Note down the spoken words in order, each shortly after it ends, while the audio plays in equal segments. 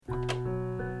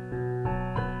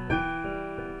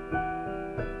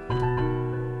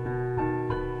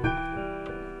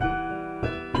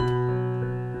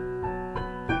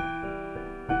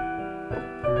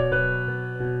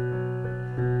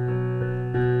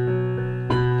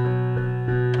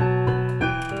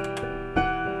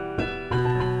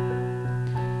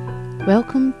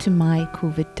Welcome to my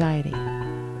COVID diary.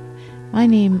 My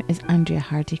name is Andrea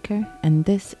Hardiker and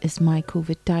this is my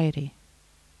COVID diary.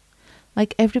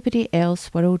 Like everybody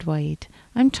else worldwide,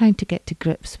 I'm trying to get to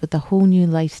grips with a whole new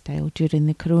lifestyle during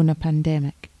the corona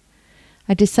pandemic.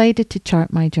 I decided to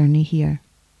chart my journey here.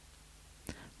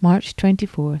 March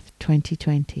 24th,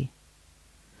 2020.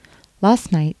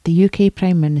 Last night, the UK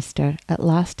Prime Minister at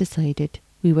last decided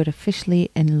we were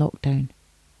officially in lockdown.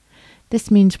 This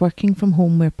means working from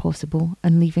home where possible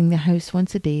and leaving the house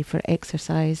once a day for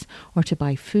exercise or to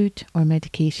buy food or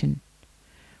medication.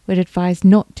 We're advised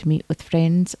not to meet with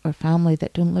friends or family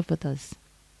that don't live with us.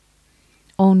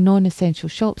 All non-essential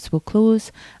shops will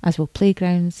close, as will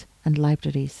playgrounds and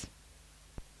libraries.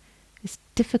 It's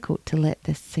difficult to let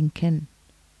this sink in.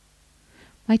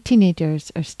 My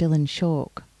teenagers are still in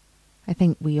shock. I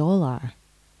think we all are.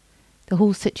 The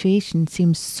whole situation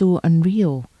seems so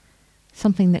unreal.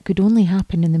 Something that could only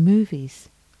happen in the movies.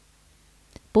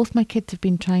 Both my kids have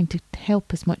been trying to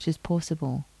help as much as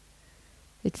possible.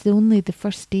 It's only the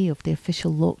first day of the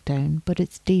official lockdown, but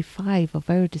it's day 5 of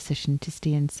our decision to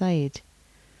stay inside.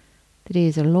 The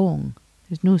days are long.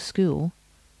 There's no school,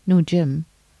 no gym,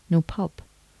 no pub,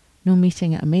 no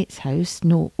meeting at a mate's house,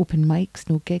 no open mics,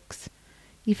 no gigs.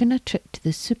 Even a trip to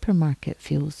the supermarket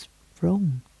feels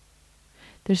wrong.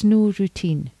 There's no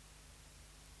routine.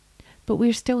 But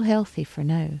we're still healthy for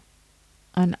now,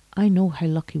 and I know how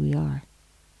lucky we are.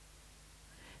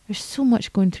 There's so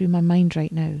much going through my mind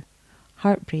right now.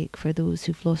 Heartbreak for those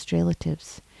who've lost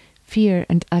relatives, fear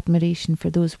and admiration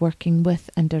for those working with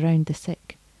and around the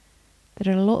sick.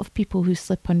 There are a lot of people who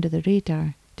slip under the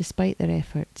radar despite their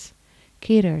efforts.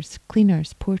 Carers,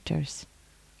 cleaners, porters.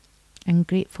 I'm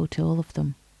grateful to all of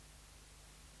them.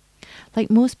 Like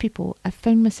most people, I've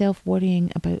found myself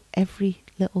worrying about every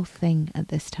little thing at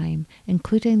this time,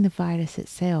 including the virus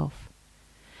itself.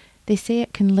 They say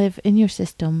it can live in your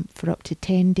system for up to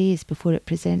 10 days before it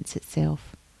presents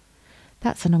itself.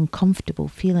 That's an uncomfortable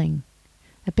feeling,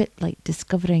 a bit like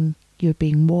discovering you're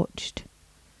being watched.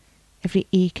 Every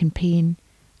ache and pain,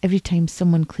 every time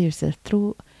someone clears their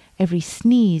throat, every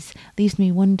sneeze leaves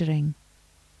me wondering,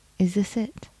 is this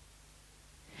it?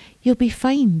 You'll be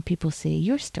fine, people say.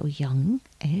 You're still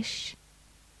young-ish.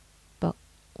 But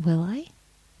will I?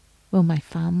 Will my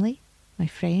family? My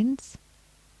friends?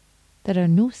 There are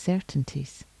no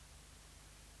certainties.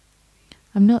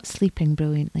 I'm not sleeping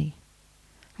brilliantly.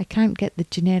 I can't get the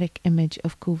generic image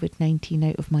of COVID-19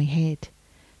 out of my head.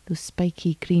 Those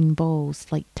spiky green balls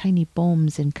like tiny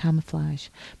bombs in camouflage,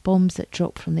 bombs that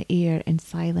drop from the air in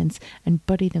silence and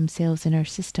bury themselves in our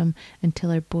system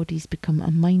until our bodies become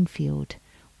a minefield.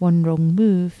 One wrong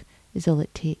move is all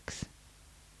it takes.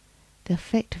 The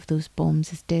effect of those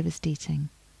bombs is devastating,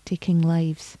 taking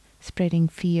lives, spreading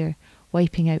fear,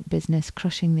 wiping out business,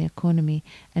 crushing the economy,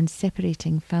 and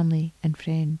separating family and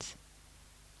friends.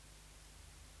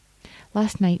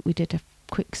 Last night we did a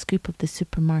quick scoop of the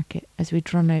supermarket as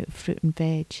we'd run out of fruit and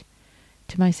veg.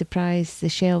 To my surprise, the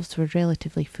shelves were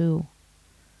relatively full.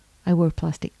 I wore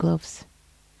plastic gloves.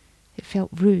 It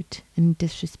felt rude and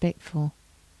disrespectful.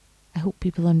 I hope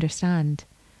people understand.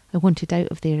 I wanted out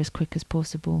of there as quick as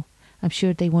possible. I'm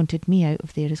sure they wanted me out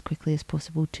of there as quickly as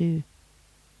possible too.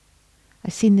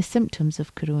 I've seen the symptoms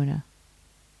of corona.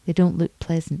 They don't look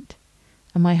pleasant,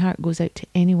 and my heart goes out to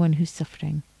anyone who's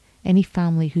suffering, any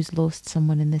family who's lost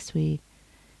someone in this way.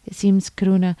 It seems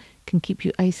corona can keep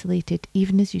you isolated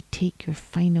even as you take your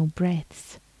final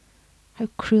breaths. How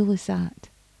cruel is that?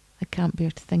 I can't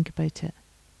bear to think about it.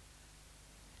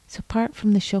 So apart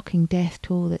from the shocking death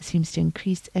toll that seems to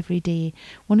increase every day,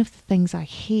 one of the things I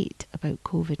hate about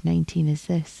COVID-19 is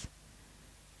this.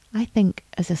 I think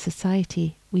as a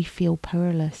society we feel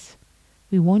powerless.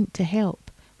 We want to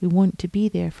help. We want to be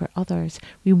there for others.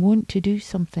 We want to do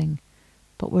something.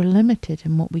 But we're limited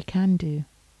in what we can do.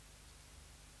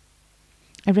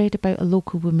 I read about a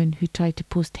local woman who tried to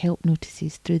post help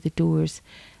notices through the doors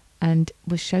and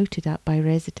was shouted at by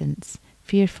residents,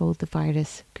 fearful the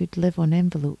virus could live on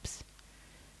envelopes.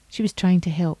 She was trying to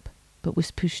help, but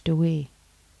was pushed away.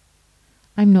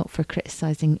 I'm not for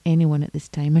criticising anyone at this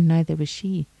time, and neither was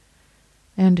she.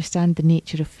 I understand the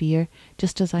nature of fear,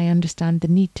 just as I understand the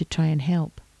need to try and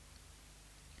help.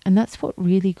 And that's what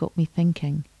really got me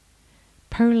thinking.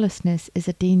 Powerlessness is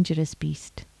a dangerous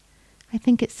beast. I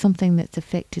think it's something that's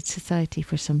affected society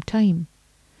for some time.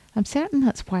 I'm certain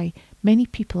that's why many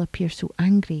people appear so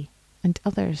angry and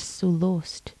others so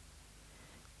lost.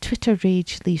 Twitter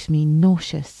rage leaves me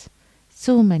nauseous.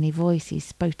 So many voices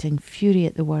spouting fury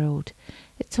at the world.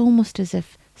 It's almost as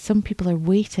if some people are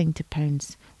waiting to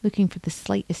pounce, looking for the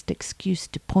slightest excuse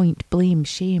to point, blame,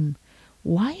 shame.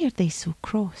 Why are they so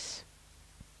cross?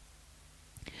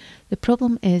 The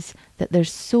problem is that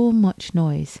there's so much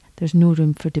noise, there's no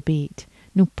room for debate,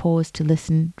 no pause to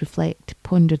listen, reflect,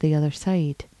 ponder the other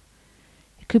side.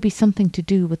 It could be something to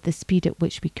do with the speed at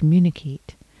which we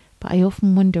communicate, but I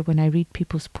often wonder when I read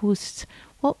people's posts,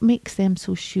 what makes them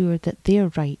so sure that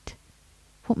they're right?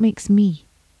 What makes me?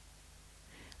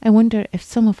 I wonder if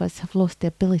some of us have lost the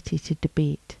ability to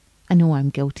debate. I know I'm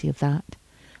guilty of that.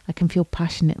 I can feel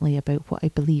passionately about what I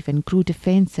believe and grow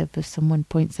defensive if someone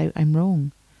points out I'm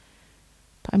wrong.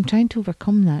 But I'm trying to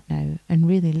overcome that now and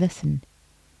really listen.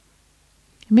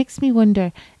 It makes me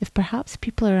wonder if perhaps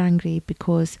people are angry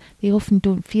because they often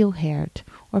don't feel heard,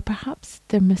 or perhaps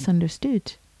they're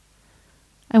misunderstood.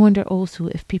 I wonder also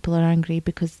if people are angry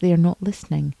because they are not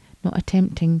listening, not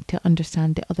attempting to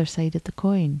understand the other side of the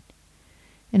coin.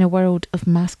 In a world of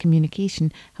mass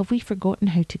communication, have we forgotten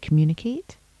how to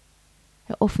communicate?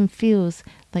 It often feels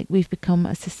like we've become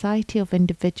a society of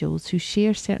individuals who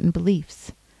share certain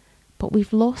beliefs, but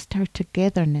we've lost our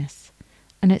togetherness,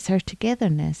 and it's our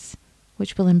togetherness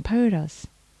which will empower us.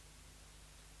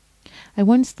 I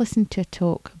once listened to a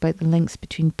talk about the links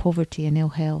between poverty and ill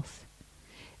health.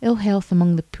 Ill health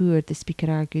among the poor, the speaker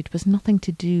argued, was nothing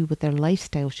to do with their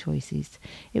lifestyle choices.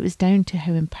 It was down to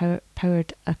how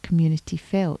empowered a community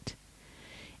felt.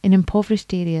 In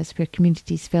impoverished areas where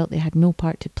communities felt they had no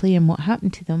part to play in what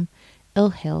happened to them, ill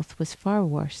health was far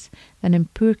worse than in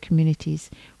poor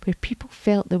communities where people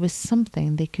felt there was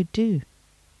something they could do.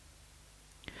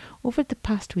 Over the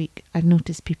past week, I've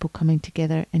noticed people coming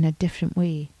together in a different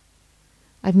way.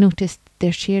 I've noticed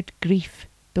their shared grief,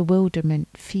 bewilderment,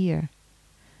 fear.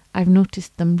 I've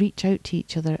noticed them reach out to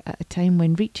each other at a time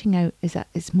when reaching out is at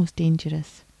its most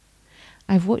dangerous.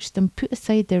 I've watched them put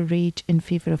aside their rage in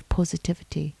favour of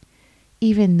positivity,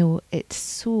 even though it's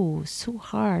so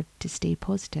hard to stay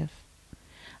positive.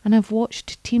 And I've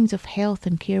watched teams of health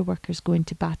and care workers go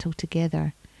into battle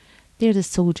together. They're the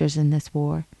soldiers in this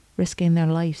war, risking their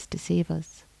lives to save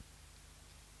us.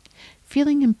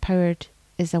 Feeling empowered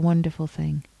is a wonderful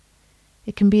thing.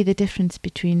 It can be the difference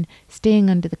between staying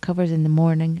under the covers in the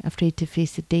morning, afraid to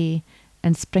face the day,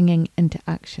 and springing into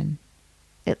action.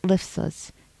 It lifts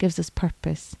us, gives us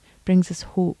purpose, brings us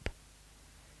hope.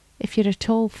 If you're at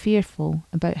all fearful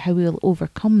about how we'll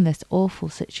overcome this awful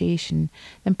situation,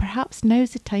 then perhaps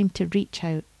now's the time to reach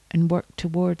out and work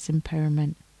towards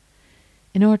empowerment.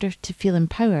 In order to feel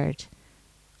empowered,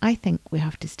 I think we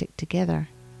have to stick together,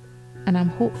 and I'm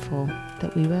hopeful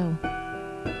that we will.